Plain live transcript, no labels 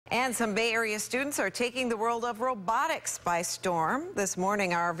And some Bay Area students are taking the world of robotics by storm. This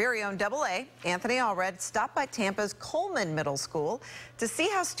morning, our very own AA, Anthony Allred, stopped by Tampa's Coleman Middle School to see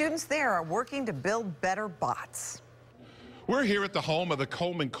how students there are working to build better bots. We're here at the home of the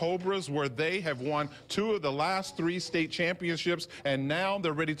Coleman Cobras, where they have won 2 of the last 3 state championships, and now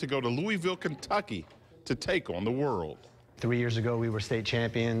they're ready to go to Louisville, Kentucky to take on the world. 3 years ago, we were state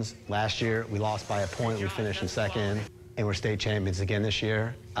champions. Last year, we lost by a point. We finished in second, and we're state champions again this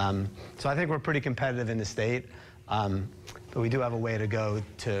year. So I think we're pretty competitive in the state, but we do have a way to go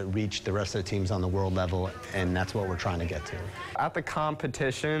to reach the rest of the teams on the world level, and that's what we're trying to get to. At the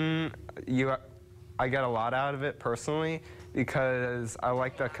competition, I get a lot out of it personally because I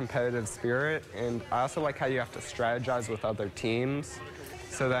like the competitive spirit, and I also like how you have to strategize with other teams,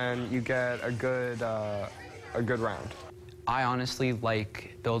 so then you get a good round. I honestly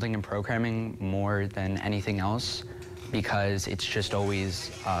like building and programming more than anything else because it's just always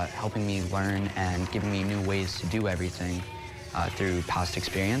helping me learn and giving me new ways to do everything through past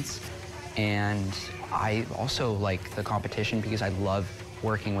experience. And I also like the competition because I love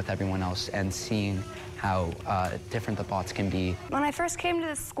working with everyone else and seeing how different the bots can be. When I first came to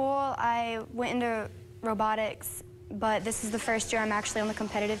the school, I went into robotics, but this is the first year I'm actually on the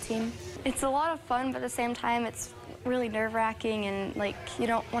competitive team. It's a lot of fun, but at the same time, it's really nerve-wracking, and like you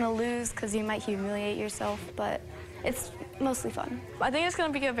don't want to lose because you might humiliate yourself, but it's mostly fun. I think it's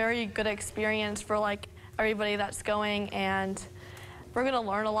going to be a very good experience for like everybody that's going, and we're going to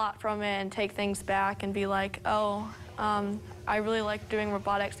learn a lot from it and take things back and be like, oh, I really like doing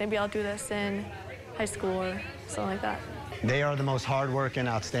robotics. Maybe I'll do this in high school or something like that. They are the most hardworking,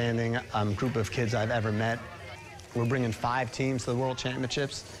 outstanding group of kids I've ever met. We're bringing 5 teams to the World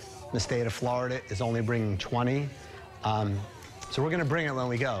Championships. The state of Florida is only bringing 20. So we're going to bring it when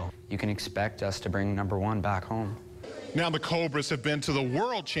we go. You can expect us to bring #1 back home. Now the Cobras have been to the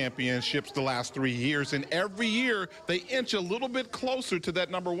World Championships the last 3 years, and every year they inch a little bit closer to that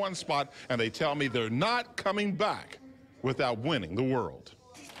 #1 spot, and they tell me they're not coming back without winning the world.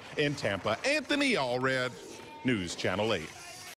 In Tampa, Anthony Allred, News Channel 8.